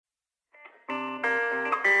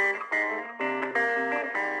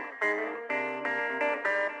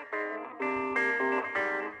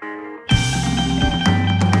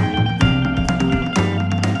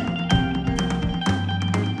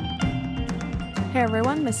Hey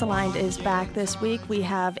everyone, Misaligned is back this week. We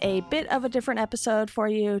have a bit of a different episode for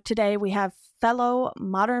you. Today we have fellow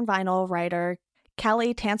modern vinyl writer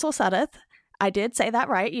Callie Tansel-Suddath. I did say that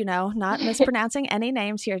right, not mispronouncing any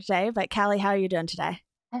names here today, but Callie, how are you doing today?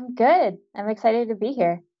 I'm good. I'm excited to be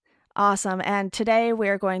here. Awesome. And today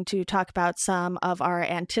we're going to talk about some of our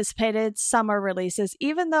anticipated summer releases,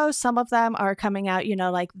 even though some of them are coming out,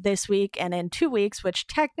 like this week and in 2 weeks, which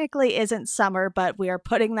technically isn't summer, but we are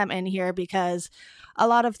putting them in here because a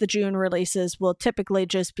lot of the June releases will typically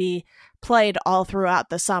just be played all throughout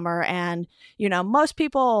the summer. And, most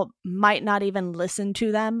people might not even listen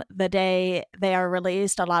to them the day they are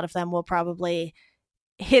released. A lot of them will probably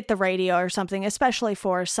hit the radio or something, especially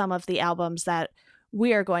for some of the albums that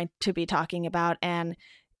we are going to be talking about. And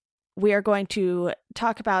we are going to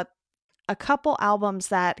talk about a couple albums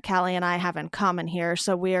that Callie and I have in common here.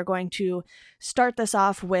 So we are going to start this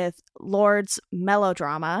off with Lorde's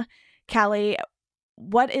Melodrama. Callie,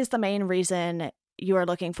 what is the main reason you are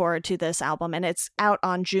looking forward to this album? And it's out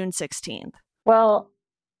on June 16th. Well,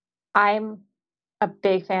 I'm a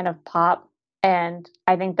big fan of pop, and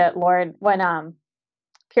I think that Lorde, when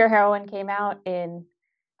Pure Heroine came out in,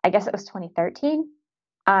 I guess it was 2013,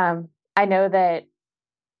 I know that,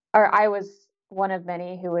 or I was one of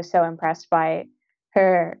many who was so impressed by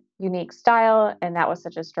her unique style, and that was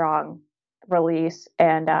such a strong release,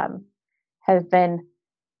 and has been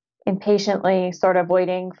impatiently sort of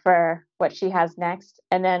waiting for what she has next.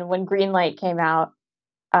 And then when Greenlight came out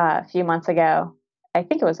a few months ago, I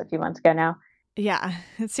think it was a few months ago now. Yeah,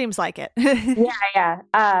 it seems like it.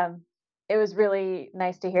 Yeah. It was really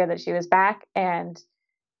nice to hear that she was back, and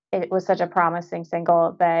it was such a promising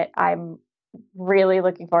single that I'm really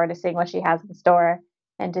looking forward to seeing what she has in store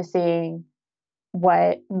and to seeing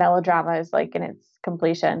what Melodrama is like in its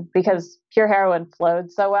completion, because Pure Heroine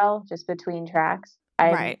flowed so well just between tracks.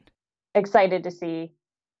 I'm Right. excited to see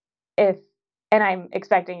if, and I'm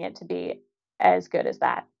expecting it to be as good as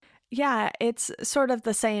that. Yeah, it's sort of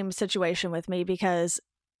the same situation with me because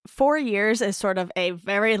 4 years is sort of a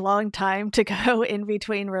very long time to go in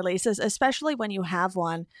between releases, especially when you have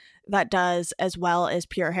one that does as well as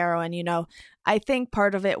Pure Heroine. I think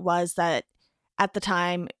part of it was that at the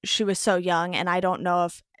time she was so young, and I don't know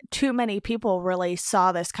if too many people really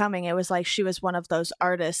saw this coming. It was like she was one of those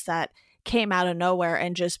artists that came out of nowhere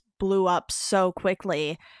and just blew up so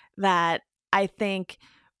quickly that I think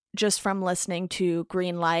just from listening to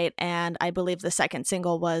Greenlight, and I believe the second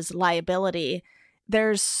single was Liability,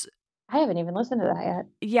 there's I haven't even listened to that yet.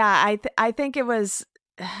 yeah, I think it was,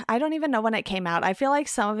 I don't even know when it came out. I feel like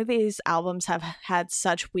some of these albums have had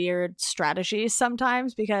such weird strategies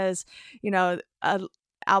sometimes because, a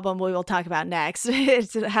album we will talk about next,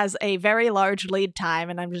 it has a very large lead time,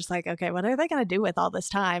 and I'm just like, okay, what are they going to do with all this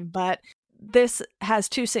time? But this has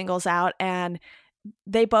 2 singles out, and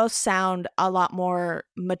they both sound a lot more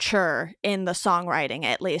mature in the songwriting,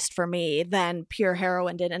 at least for me, than Pure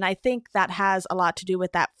Heroine did. And I think that has a lot to do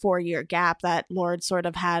with that 4-year gap that Lorde sort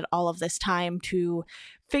of had all of this time to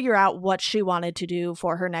figure out what she wanted to do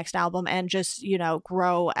for her next album and just,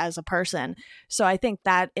 grow as a person. So I think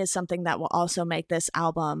that is something that will also make this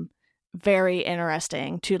album very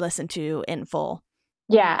interesting to listen to in full.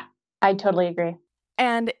 Yeah, I totally agree.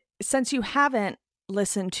 And since you haven't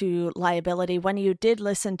listened to Liability, when you did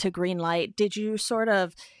listen to Greenlight, did you sort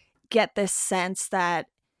of get this sense that,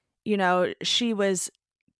 she was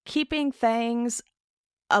keeping things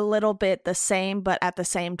a little bit the same, but at the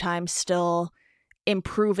same time still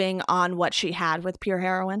improving on what she had with Pure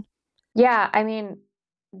Heroine? Yeah, I mean,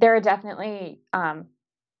 there are definitely,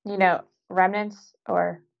 remnants,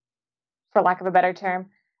 or for lack of a better term,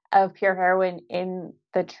 of Pure Heroine in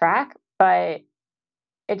the track, but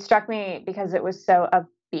it struck me because it was so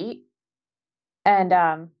upbeat, and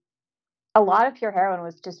a lot of Pure Heroine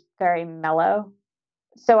was just very mellow.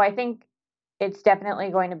 So I think it's definitely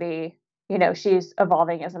going to be, she's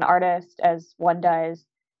evolving as an artist as one does,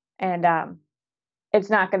 and it's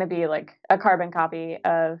not going to be like a carbon copy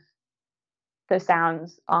of the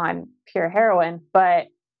sounds on Pure Heroine, but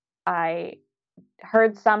I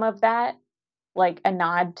heard some of that, like a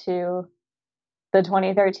nod to the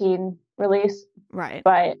 2013 release, Right.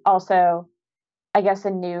 but also, I guess, a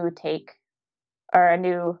new take, or a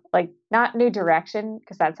new, like, not new direction,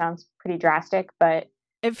 because that sounds pretty drastic, but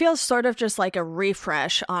It feels sort of just like a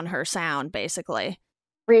refresh on her sound, basically.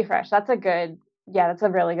 refresh. That's a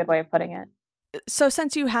really good way of putting it. So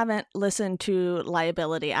since you haven't listened to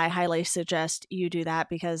Liability, I highly suggest you do that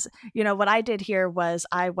because, what I did here was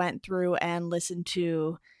I went through and listened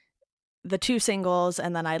to the 2 singles,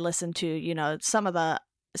 and then I listened to, some of the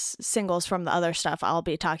singles from the other stuff I'll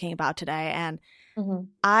be talking about today. And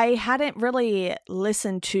I hadn't really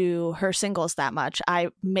listened to her singles that much. I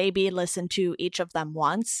maybe listened to each of them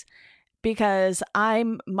once because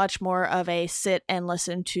I'm much more of a sit and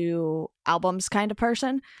listen to albums kind of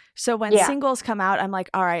person. So when singles come out, I'm like,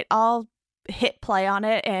 all right, I'll hit play on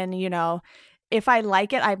it. And, if I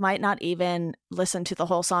like it, I might not even listen to the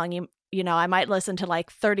whole song. I might listen to like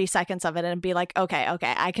 30 seconds of it and be like, okay,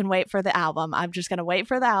 I can wait for the album. I'm just going to wait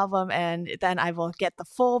for the album and then I will get the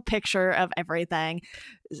full picture of everything.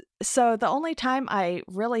 So the only time I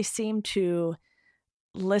really seem to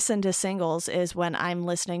listen to singles is when I'm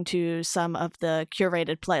listening to some of the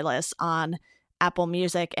curated playlists on Apple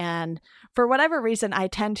Music. And for whatever reason, I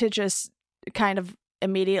tend to just kind of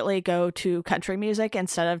immediately go to country music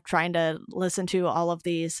instead of trying to listen to all of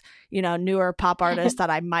these, newer pop artists that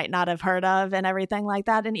I might not have heard of and everything like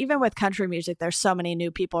that. And even with country music, there's so many new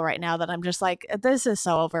people right now that I'm just like, this is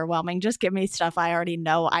so overwhelming. Just give me stuff I already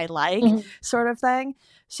know I like, sort of thing.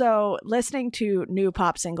 So listening to new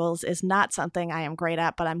pop singles is not something I am great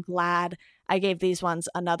at, but I'm glad I gave these ones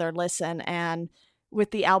another listen. And with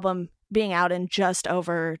the album being out in just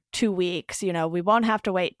over 2 weeks, we won't have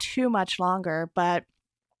to wait too much longer. But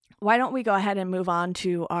why don't we go ahead and move on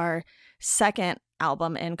to our second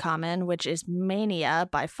album in common, which is Mania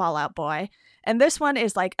by Fall Out Boy. And this one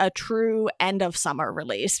is like a true end of summer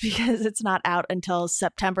release because it's not out until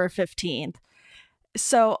September 15th.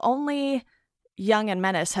 So only Young and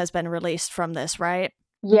Menace has been released from this, right?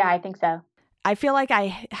 Yeah, I think so. I feel like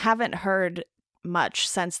I haven't heard much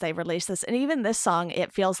since they released this. And even this song,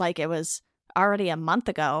 it feels like it was already a month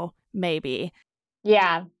ago, maybe.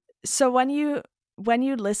 Yeah. So when you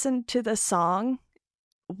listened to the song,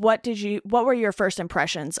 what were your first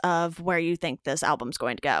impressions of where you think this album's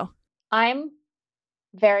going to go? I'm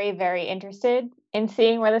very, very interested in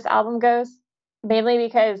seeing where this album goes, mainly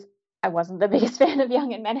because I wasn't the biggest fan of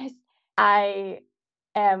Young and Menace. I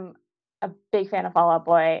am a big fan of Fall Out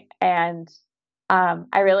Boy, and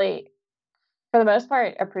I really, for the most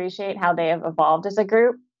part, appreciate how they have evolved as a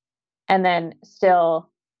group and then still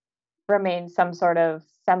remain some sort of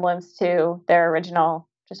semblance to their original,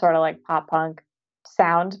 just sort of like pop punk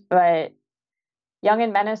sound. But Young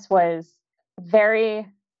and Menace was very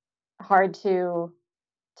hard to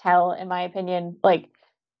tell, in my opinion. Like,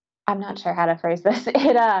 I'm not sure how to phrase this.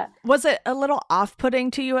 Was it a little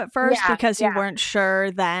off-putting to you at first because you yeah. weren't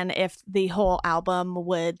sure then if the whole album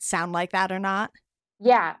would sound like that or not?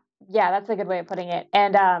 Yeah, that's a good way of putting it.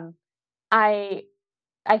 And I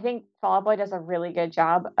think Fall Out Boy does a really good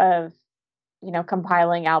job of,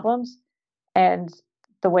 compiling albums and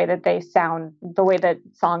the way that they sound, the way that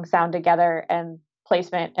songs sound together and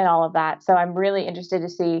placement and all of that. So I'm really interested to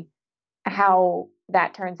see how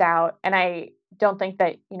that turns out. And I don't think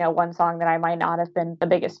that, one song that I might not have been the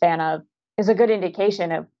biggest fan of is a good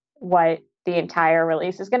indication of what the entire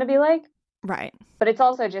release is going to be like. Right. But it's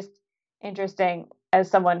also just interesting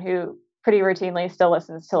as someone who pretty routinely still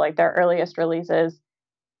listens to like their earliest releases.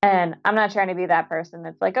 And I'm not trying to be that person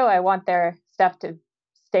that's like, oh, I want their stuff to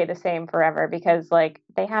stay the same forever, because like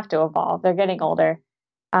they have to evolve. They're getting older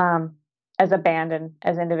as a band and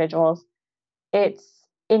as individuals. It's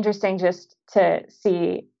interesting just to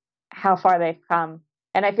see how far they've come.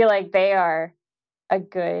 And I feel like they are a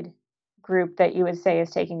good group that you would say is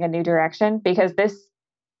taking a new direction, because this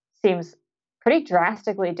seems pretty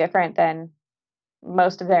drastically different than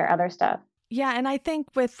most of their other stuff. Yeah, and I think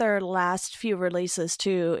with their last few releases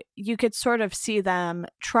too, you could sort of see them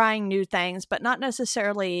trying new things, but not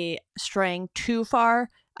necessarily straying too far,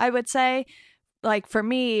 I would say. Like for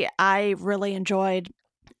me, I really enjoyed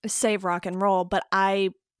Save Rock and Roll, but I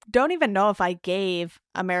don't even know if I gave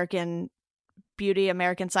American Beauty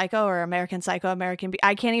American Psycho or American Psycho American Beauty.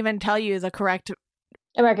 I can't even tell you the correct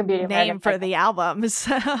American Beauty name American for Psycho. the album.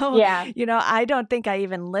 So, yeah, I don't think I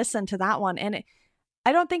even listened to that one. And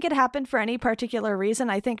I don't think it happened for any particular reason.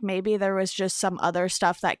 I think maybe there was just some other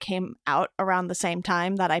stuff that came out around the same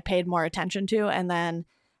time that I paid more attention to. And then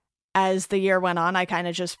as the year went on, I kind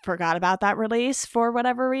of just forgot about that release for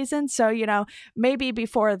whatever reason. So, maybe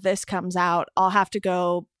before this comes out, I'll have to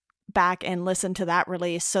go back and listen to that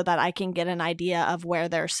release so that I can get an idea of where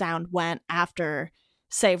their sound went after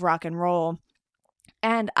Save Rock and Roll.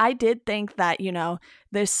 And I did think that,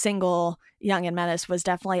 this single Young and Menace was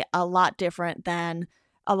definitely a lot different than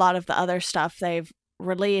a lot of the other stuff they've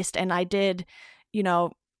released. And I did,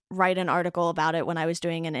 write an article about it when I was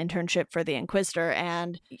doing an internship for the Inquisitor.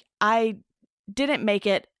 And I didn't make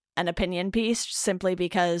it an opinion piece simply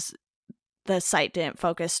because the site didn't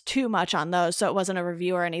focus too much on those. So it wasn't a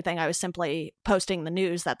review or anything. I was simply posting the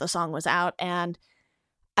news that the song was out. And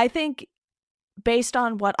I think based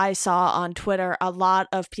on what I saw on Twitter, a lot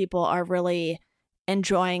of people are really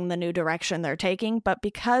enjoying the new direction they're taking. But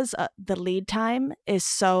because the lead time is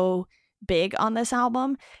so big on this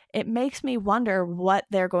album, it makes me wonder what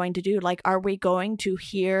they're going to do. Like, are we going to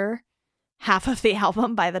hear half of the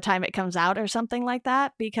album by the time it comes out or something like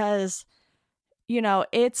that? Because,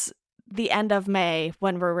 it's the end of May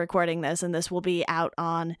when we're recording this, and this will be out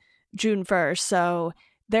on June 1st. So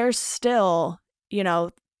there's still,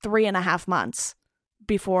 3.5 months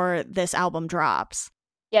before this album drops.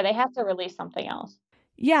 Yeah, they have to release something else.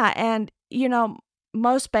 Yeah, and,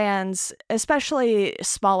 most bands, especially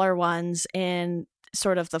smaller ones in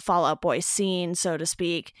sort of the Fall Out Boy scene, so to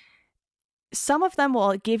speak, some of them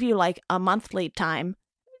will give you like a month lead time,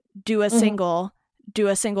 do a single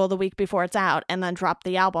the week before it's out, and then drop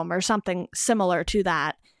the album or something similar to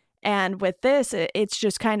that. And with this, it's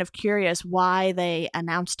just kind of curious why they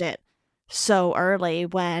announced it so early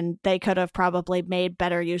when they could have probably made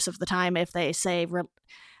better use of the time if they, say,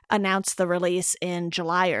 announced the release in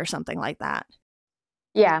July or something like that.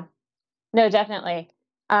 Yeah, no, definitely.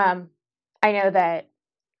 I know that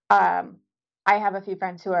I have a few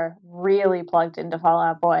friends who are really plugged into Fall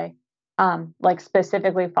Out Boy, like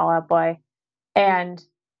specifically Fall Out Boy, and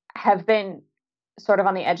have been sort of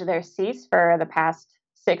on the edge of their seats for the past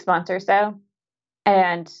 6 months or so,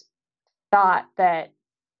 and thought that,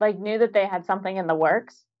 like, knew that they had something in the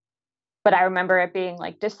works. But I remember it being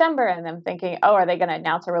like December and them thinking, oh, are they going to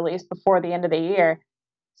announce a release before the end of the year?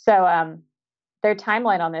 So their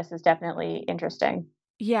timeline on this is definitely interesting.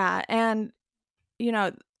 Yeah. And,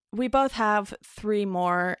 we both have 3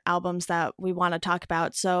 more albums that we want to talk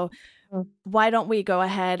about. So why don't we go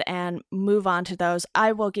ahead and move on to those?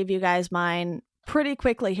 I will give you guys mine pretty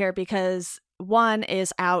quickly here because one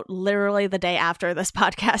is out literally the day after this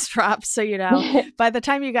podcast drops. So, by the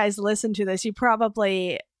time you guys listen to this, you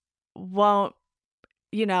probably won't,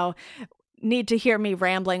 need to hear me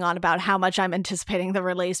rambling on about how much I'm anticipating the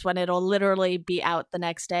release when it'll literally be out the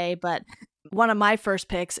next day. But one of my first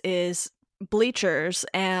picks is Bleachers.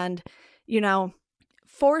 And,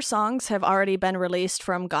 4 songs have already been released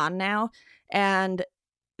from Gone Now. And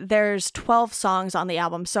there's 12 songs on the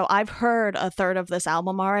album. So I've heard a third of this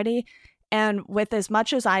album already. And with as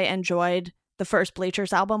much as I enjoyed the first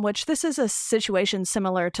Bleachers album, which this is a situation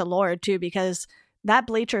similar to Lorde too, because that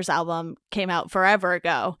Bleachers album came out forever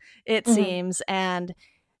ago, it seems. And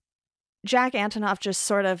Jack Antonoff just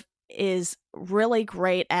sort of is really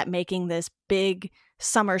great at making this big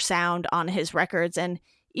summer sound on his records. And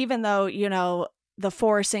even though, the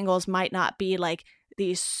 4 singles might not be like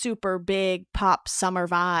these super big pop summer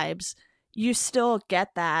vibes, you still get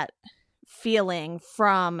that feeling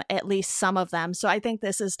from at least some of them. So I think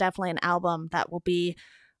this is definitely an album that will be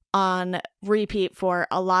on repeat for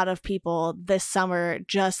a lot of people this summer,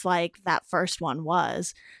 just like that first one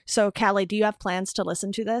was. So Callie, do you have plans to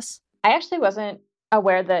listen to this? I actually wasn't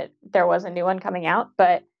aware that there was a new one coming out,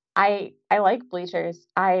 but I like Bleachers.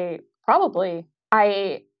 I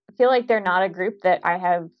feel like they're not a group that I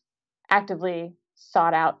have actively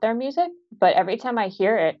sought out their music, but every time I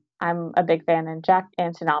hear it, I'm a big fan, and Jack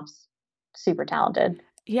Antonoff's super talented.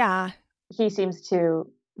 Yeah. He seems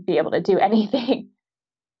to be able to do anything.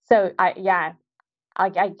 So I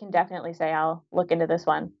can definitely say I'll look into this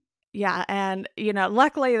one. Yeah, and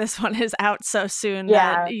luckily this one is out so soon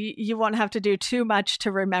that you won't have to do too much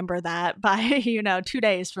to remember that by 2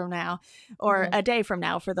 days from now or a day from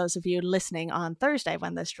now for those of you listening on Thursday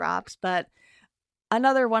when this drops. But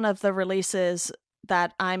another one of the releases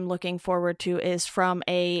that I'm looking forward to is from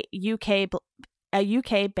a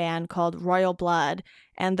UK band called Royal Blood,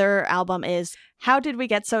 and their album is How Did We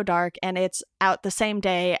Get So Dark, and it's out the same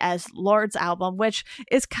day as Lorde's album, which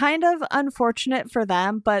is kind of unfortunate for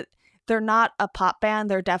them, but they're not a pop band.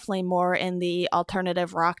 They're definitely more in the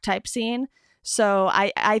alternative rock type scene. So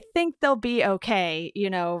I think they'll be okay,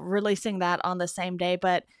 releasing that on the same day.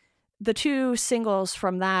 But the 2 singles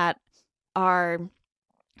from that are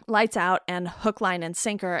Lights Out and Hook, Line, and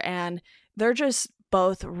Sinker, and they're just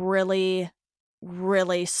both really,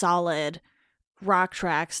 really solid rock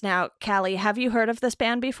tracks. Now, Callie, have you heard of this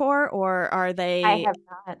band before, or are they? I have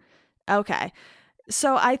not. Okay.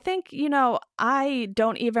 So I think, I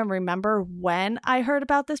don't even remember when I heard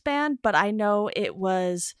about this band, but I know it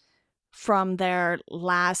was from their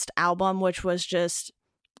last album, which was just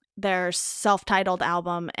their self-titled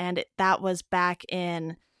album. And that was back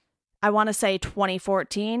in, I want to say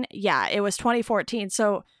 2014. Yeah, it was 2014.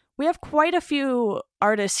 So we have quite a few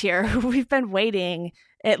artists here who we've been waiting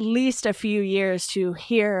at least a few years to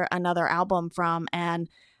hear another album from. And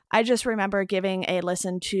I just remember giving a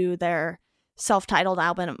listen to their self-titled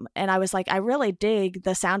album, and I was like, I really dig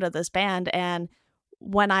the sound of this band. And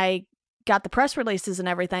when I got the press releases and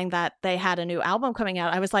everything that they had a new album coming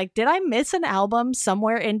out, I was like, did I miss an album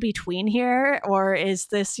somewhere in between here? Or is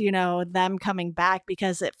this, them coming back?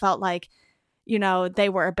 Because it felt like, they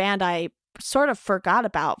were a band I sort of forgot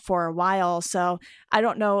about for a while. So I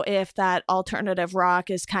don't know if that alternative rock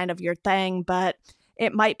is kind of your thing, but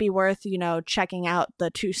it might be worth, checking out the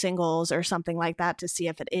 2 singles or something like that to see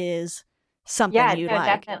if it is something you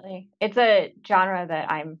like. Definitely. It's a genre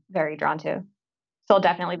that I'm very drawn to. So I'll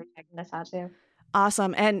definitely be checking this out too.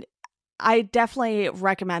 Awesome. And I definitely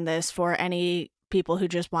recommend this for any people who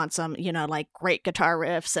just want some, like great guitar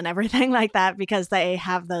riffs and everything like that, because they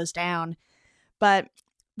have those down. But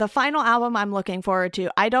the final album I'm looking forward to,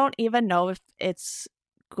 I don't even know if it's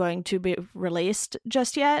going to be released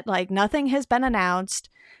just yet. Like, nothing has been announced.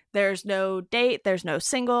 There's no date, there's no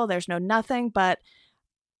single, there's no nothing, but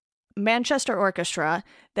Manchester Orchestra,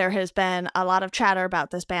 there has been a lot of chatter about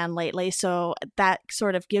this band lately, so that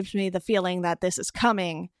sort of gives me the feeling that this is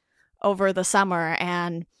coming over the summer.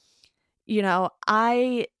 And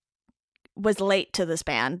I was late to this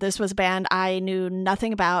band. This was a band I knew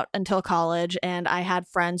nothing about until college, and I had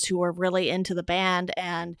friends who were really into the band,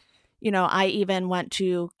 and I even went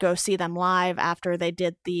to go see them live after they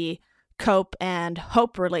did the Cope and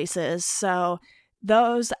Hope releases. So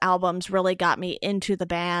those albums really got me into the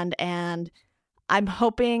band, and I'm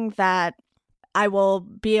hoping that I will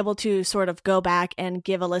be able to sort of go back and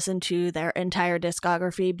give a listen to their entire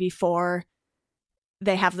discography before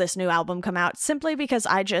they have this new album come out, simply because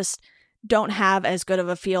I just don't have as good of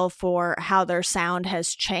a feel for how their sound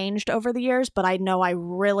has changed over the years, but I know I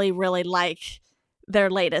really, really like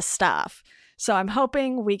their latest stuff. So I'm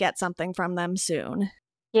hoping we get something from them soon.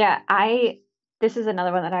 Yeah, this is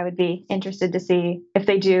another one that I would be interested to see if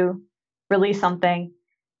they do release something.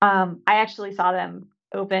 I actually saw them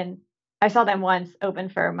open. I saw them once open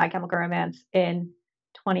for My Chemical Romance in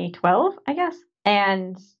 2012, I guess.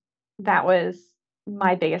 And that was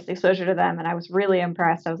my biggest exposure to them. And I was really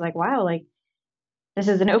impressed. I was like, wow, like this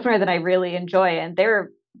is an opener that I really enjoy. And they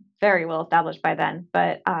were very well established by then.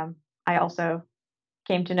 But I also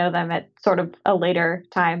came to know them at sort of a later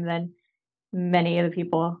time than many of the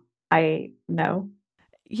people I know.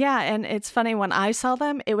 Yeah, and it's funny, when I saw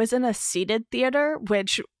them, it was in a seated theater,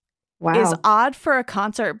 which Wow. is odd for a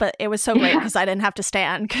concert, but it was so great because I didn't have to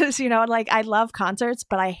stand, because like I love concerts,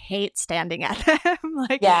 but I hate standing at them.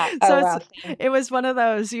 It was one of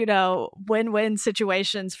those win-win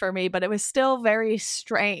situations for me, but it was still very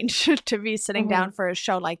strange to be sitting down for a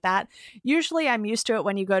show like that. Usually I'm used to it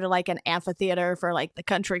when you go to like an amphitheater for like the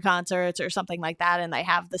country concerts or something like that, and they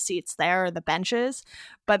have the seats there or the benches.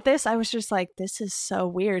 But this, I was just like, this is so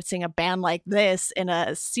weird seeing a band like this in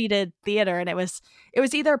a seated theater. And it was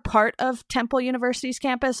either part of Temple University's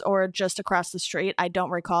campus or just across the street. I don't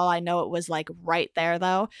recall. I know it was like right there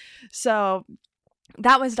though. So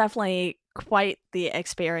that was definitely quite the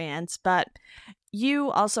experience. But you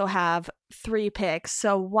also have 3 picks.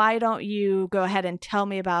 So why don't you go ahead and tell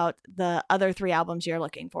me about the other 3 albums you're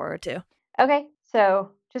looking forward to? Okay.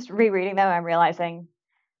 So just rereading them, I'm realizing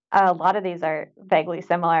a lot of these are vaguely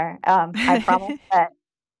similar. I promise that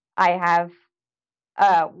I have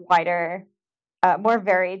a wider, more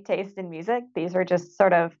varied taste in music. These are just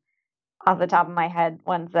sort of off the top of my head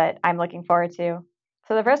ones that I'm looking forward to.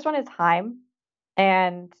 So the first one is Haim,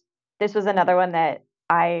 and this was another one that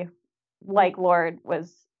I, like Lorde,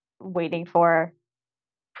 was waiting for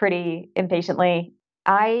pretty impatiently.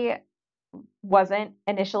 I wasn't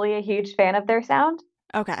initially a huge fan of their sound.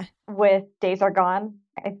 Okay. With Days Are Gone,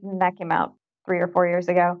 that came out 3 or 4 years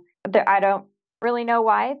ago. I don't really know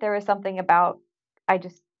why. There was something about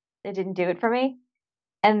it didn't do it for me.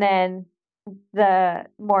 And then the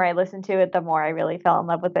more I listened to it, the more I really fell in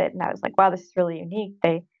love with it. And I was like, wow, this is really unique.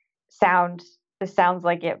 This sounds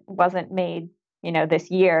like it wasn't made,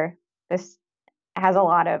 this year. This has a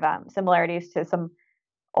lot of similarities to some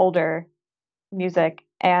older music.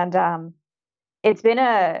 And it's been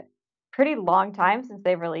a pretty long time since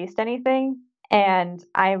they've released anything. And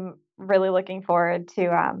I'm really looking forward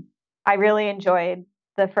to, I really enjoyed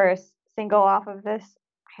the first single off of this.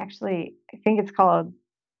 I think it's called,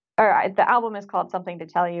 the album is called Something to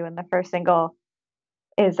Tell You, and the first single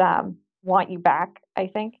is Want You Back, I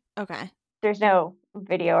think. Okay. There's no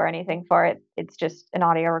video or anything for it. It's just an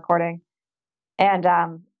audio recording. And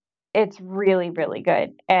it's really, really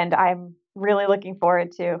good. And I'm really looking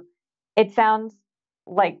forward to, it sounds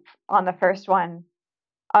like on the first one,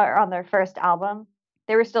 or on their first album,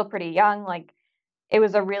 they were still pretty young. Like, it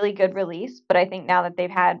was a really good release, but I think now that they've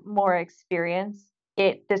had more experience,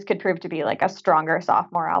 this could prove to be like a stronger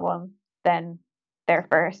sophomore album than their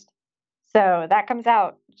first. So that comes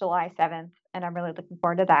out July 7th, and I'm really looking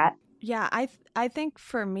forward to that. Yeah, I think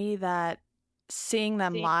for me that seeing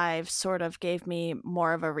them See, live sort of gave me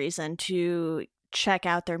more of a reason to check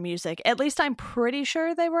out their music. At least I'm pretty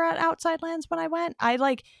sure they were at Outside Lands when I went. I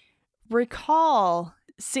like recall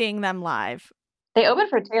seeing them live. they opened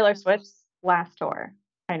for Taylor Swift's last tour.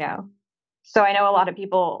 I know. So I know a lot of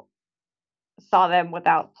people saw them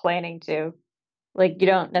without planning to. Like, you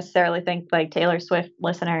don't necessarily think like Taylor Swift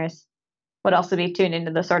listeners would also be tuned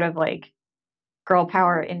into the sort of like girl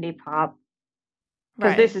power indie pop,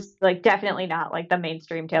 because Right. this is like definitely not like the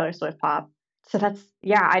mainstream Taylor Swift pop. So that's,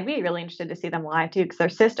 yeah, I'd be really interested to see them live too because they're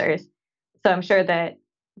sisters. So I'm sure that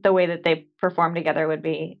the way that they perform together would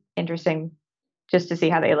be interesting just to see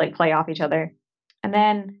how they like play off each other. And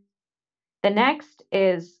then the next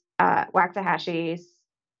is Waxahashi's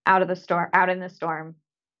Out in the Storm,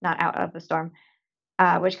 not Out of the Storm,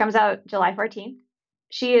 which comes out July 14th.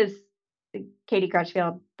 She is Katie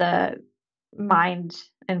Crutchfield, the mind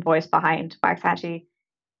and voice behind Waxahachie,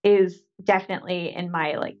 is definitely in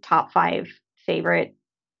my like top 5 favorite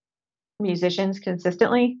musicians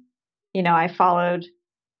consistently. You know, I followed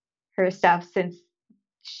her stuff since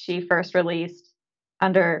she first released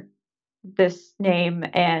under this name,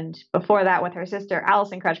 and before that with her sister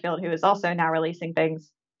Allison Crutchfield, who is also now releasing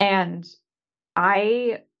things. And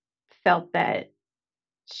I felt that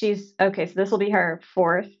she's okay. So this will be her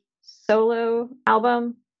 4th solo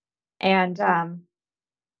album, and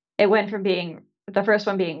it went from being the first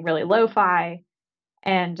one being really lo-fi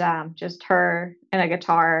and just her and a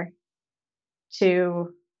guitar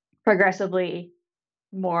to progressively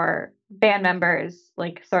more band members,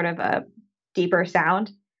 like sort of a deeper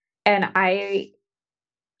sound. And I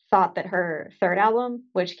thought that her third album,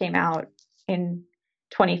 which came out in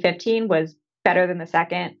 2015, was better than the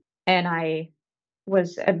second. And I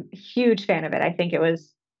was a huge fan of it. I think it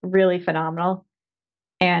was really phenomenal.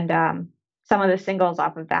 And some of the singles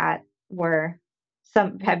off of that were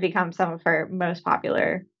some have become some of her most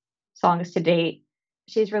popular songs to date.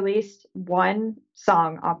 She's released one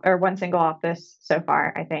song off or one single off this so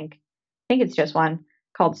far, I think. I think it's just one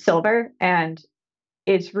called Silver, and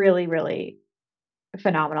it's really, really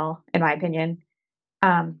phenomenal in my opinion.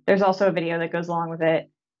 There's also a video that goes along with it.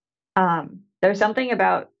 There's something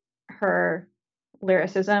about her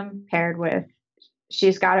lyricism paired with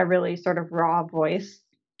she's got a really sort of raw voice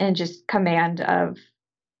and just command of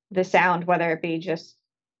the sound, whether it be just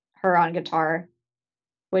her on guitar,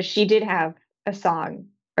 which she did have a song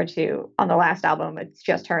or two on the last album. It's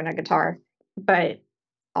just her and a guitar, but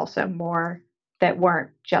also more that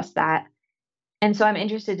weren't just that. And so I'm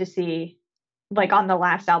interested to see, like on the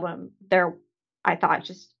last album, I thought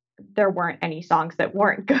just there weren't any songs that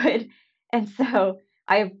weren't good. And so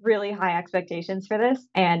I have really high expectations for this.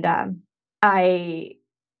 And I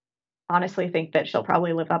honestly think that she'll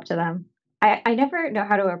probably live up to them. I never know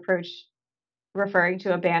how to approach referring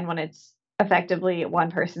to a band when it's effectively one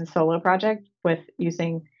person's solo project with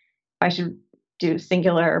using, if I should do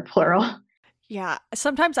singular or plural. Yeah,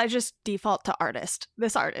 sometimes I just default to artist.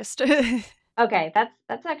 This artist. Okay,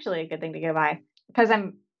 that's actually a good thing to go by because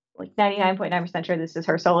I'm like 99.9% sure this is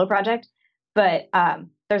her solo project, but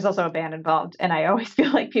there's also a band involved, and I always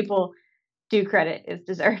feel like people do credit is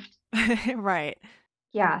deserved. Right.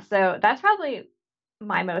 Yeah, so that's probably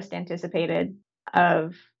my most anticipated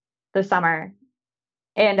of the summer.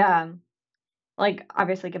 And like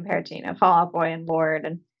obviously compared to, Fall Out Boy and Lord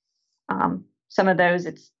and some of those,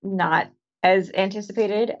 it's not as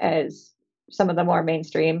anticipated as some of the more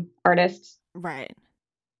mainstream artists. Right.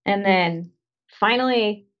 And then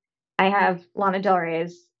finally, I have Lana Del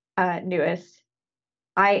Rey's newest.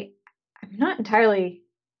 I I'm not entirely.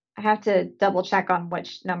 I have to double check on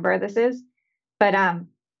which number this is, but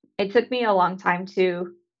it took me a long time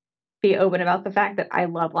to be open about the fact that I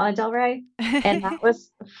love Lana Del Rey, and that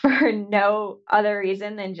was for no other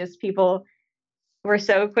reason than just people were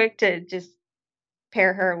so quick to just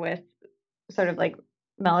pair her with sort of like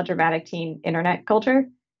melodramatic teen internet culture.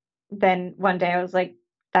 Then one day I was like,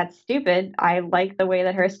 that's stupid. I like the way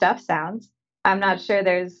that her stuff sounds. I'm not sure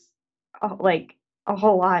there's like a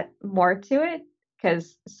whole lot more to it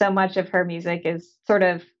because so much of her music is sort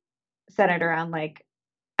of centered around like,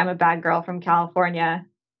 I'm a bad girl from California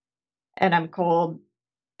and I'm cold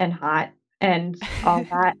and hot and all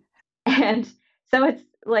that. And so it's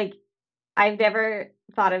like, I've never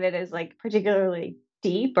thought of it as like particularly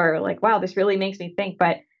deep or like, wow, this really makes me think,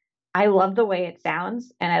 but I love the way it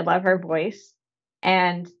sounds and I love her voice.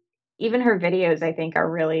 And even her videos, I think, are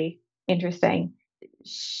really interesting.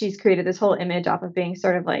 She's created this whole image off of being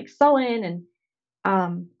sort of like sullen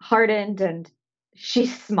and hardened, and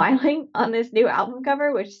she's smiling on this new album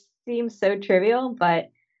cover, which seems so trivial,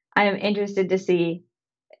 but I am interested to see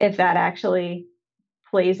if that actually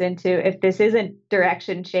plays into if this isn't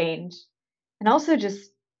direction change. And also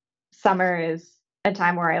just summer is a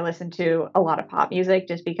time where I listen to a lot of pop music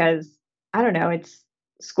just because I don't know, it's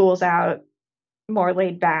school's out, more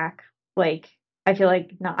laid back. Like I feel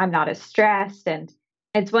like I'm not as stressed, and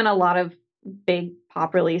it's when a lot of big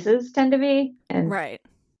pop releases tend to be, and Right.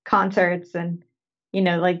 concerts, and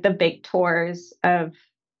like the big tours of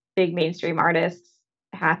big mainstream artists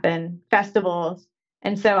happen, festivals.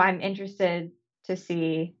 And so I'm interested to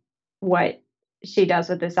see what she does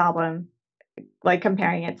with this album, like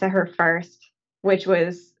comparing it to her first, which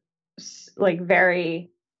was like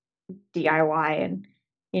very DIY, and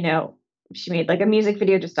you know she made like a music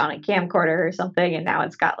video just on a camcorder or something, and now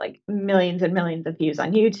it's got like millions and millions of views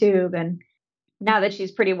on YouTube. And now that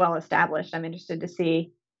she's pretty well established, I'm interested to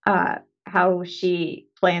see uh, how she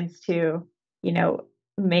plans to, you know,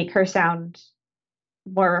 make her sound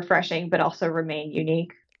more refreshing, but also remain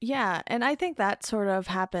unique. Yeah, and I think that sort of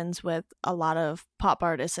happens with a lot of pop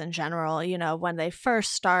artists in general. When they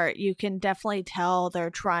first start, you can definitely tell they're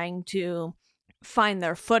trying to find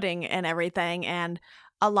their footing and everything. And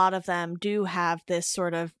a lot of them do have this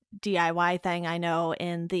sort of DIY thing. I know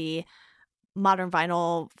in the Modern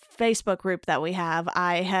Vinyl Facebook group that we have,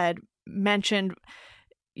 I had mentioned,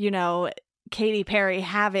 Katy Perry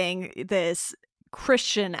having this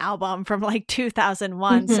Christian album from like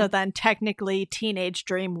 2001. So then technically Teenage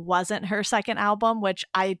Dream wasn't her second album, which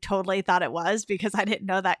I totally thought it was because I didn't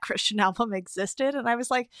know that Christian album existed. And I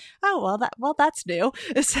was like, oh, that's new.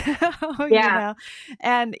 So, Yeah.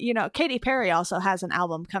 And, Katy Perry also has an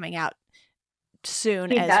album coming out soon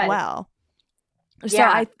She as does. well. So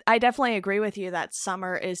Yeah. I definitely agree with you that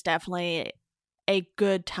summer is definitely a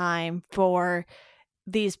good time for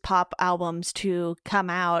these pop albums to come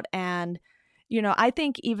out. And I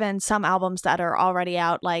think even some albums that are already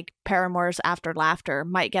out, like Paramore's After Laughter,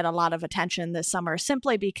 might get a lot of attention this summer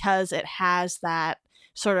simply because it has that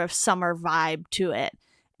sort of summer vibe to it.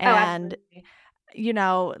 And,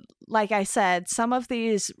 like I said, some of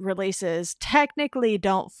these releases technically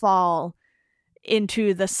don't fall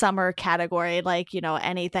into the summer category, like,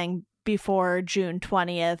 anything before June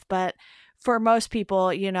 20th. But for most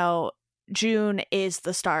people, June is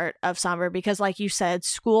the start of summer because, like you said,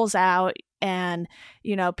 school's out and,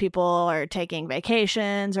 people are taking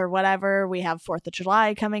vacations or whatever. We have 4th of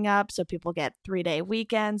July coming up, so people get 3-day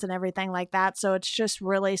weekends and everything like that. So it's just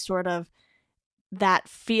really sort of that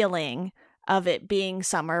feeling of it being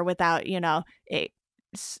summer without, it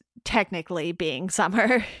technically being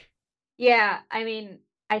summer. Yeah. I mean,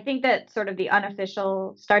 I think that sort of the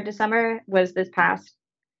unofficial start to summer was this past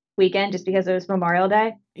weekend just because it was Memorial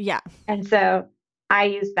Day. Yeah. And so I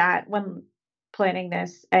used that when planning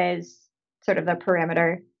this as sort of the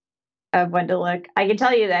parameter of when to look. I can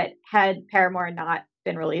tell you that had Paramore not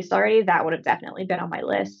been released already, that would have definitely been on my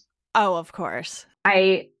list. Oh, of course.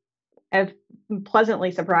 I am pleasantly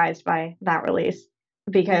surprised by that release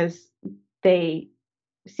because they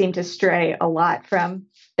seem to stray a lot from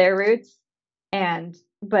their roots,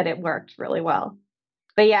 but it worked really well.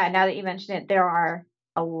 But yeah, now that you mention it, there are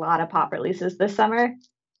a lot of pop releases this summer,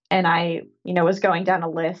 and I, was going down a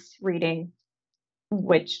list reading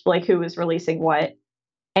who was releasing what,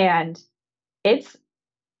 and it's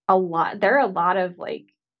a lot. There are a lot of like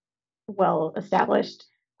well established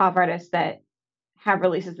pop artists that have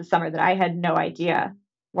releases this summer that I had no idea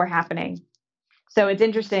were happening. So it's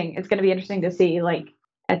interesting. It's going to be interesting to see like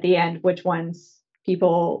at the end which ones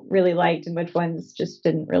people really liked and which ones just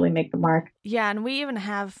didn't really make the mark. Yeah, and we even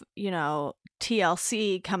have,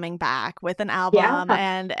 TLC coming back with an album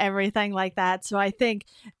and everything like that. So I think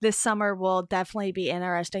this summer will definitely be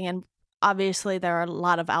interesting. And obviously there are a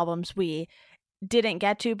lot of albums we didn't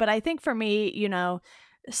get to, but I think for me,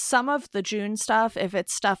 some of the June stuff, if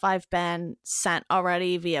it's stuff I've been sent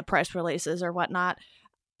already via press releases or whatnot,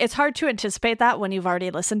 it's hard to anticipate that when you've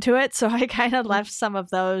already listened to it. So I kind of left some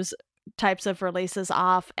of those types of releases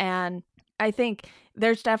off. And I think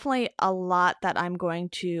there's definitely a lot that I'm going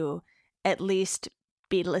to at least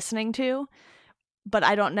be listening to, but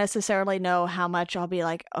I don't necessarily know how much I'll be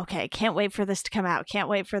like, okay, can't wait for this to come out. Can't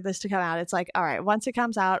wait for this to come out. It's like, all right, once it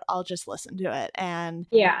comes out, I'll just listen to it. And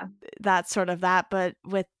yeah, that's sort of that. But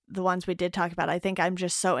with the ones we did talk about, I think I'm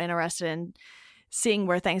just so interested in seeing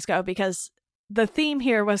where things go because the theme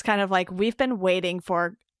here was kind of like, we've been waiting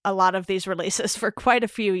for a lot of these releases for quite a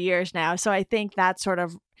few years now. So I think that sort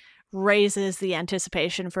of raises the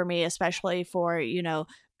anticipation for me, especially for,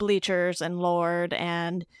 Bleachers and Lorde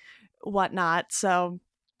and whatnot. So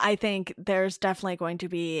I think there's definitely going to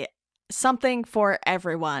be something for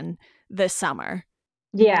everyone this summer.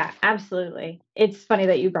 Yeah, absolutely. It's funny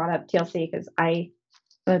that you brought up TLC because I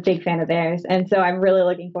I'm a big fan of theirs. And so I'm really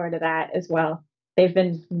looking forward to that as well. They've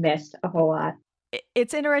been missed a whole lot.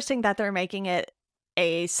 It's interesting that they're making it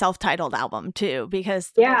a self-titled album too,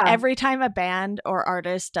 because Yeah. every time a band or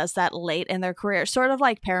artist does that late in their career, sort of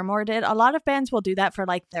like Paramore did, a lot of bands will do that for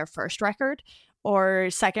like their first record or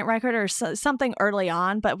second record or something early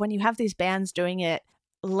on. But when you have these bands doing it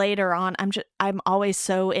later on, I'm always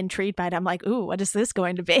so intrigued by it. I'm like, ooh, what is this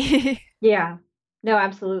going to be? Yeah. No,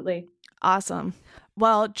 absolutely. Awesome.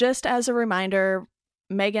 Well, just as a reminder,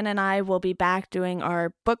 Megan and I will be back doing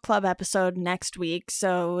our book club episode next week.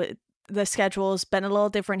 So the schedule's been a little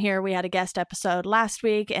different here. We had a guest episode last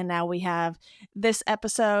week, and now we have this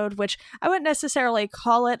episode, which I wouldn't necessarily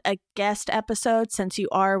call it a guest episode since you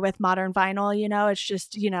are with Modern Vinyl. It's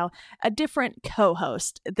just, a different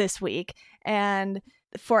co-host this week. And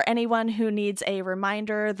for anyone who needs a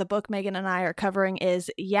reminder, the book Megan and I are covering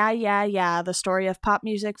is Yeah, Yeah, Yeah, the story of pop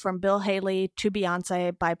music from Bill Haley to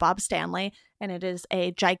Beyonce by Bob Stanley. And it is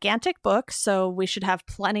a gigantic book, so we should have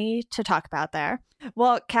plenty to talk about there.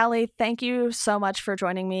 Well, Callie, thank you so much for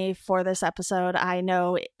joining me for this episode. I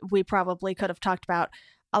know we probably could have talked about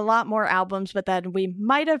a lot more albums, but then we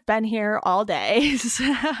might have been here all day. So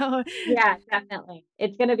yeah, definitely.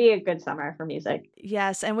 It's going to be a good summer for music.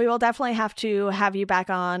 Yes, and we will definitely have to have you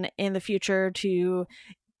back on in the future to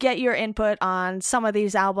get your input on some of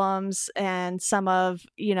these albums and some of,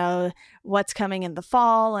 what's coming in the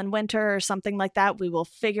fall and winter or something like that. We will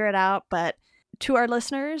figure it out. But to our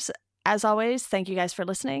listeners, as always, thank you guys for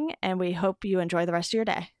listening, and we hope you enjoy the rest of your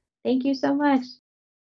day. Thank you so much.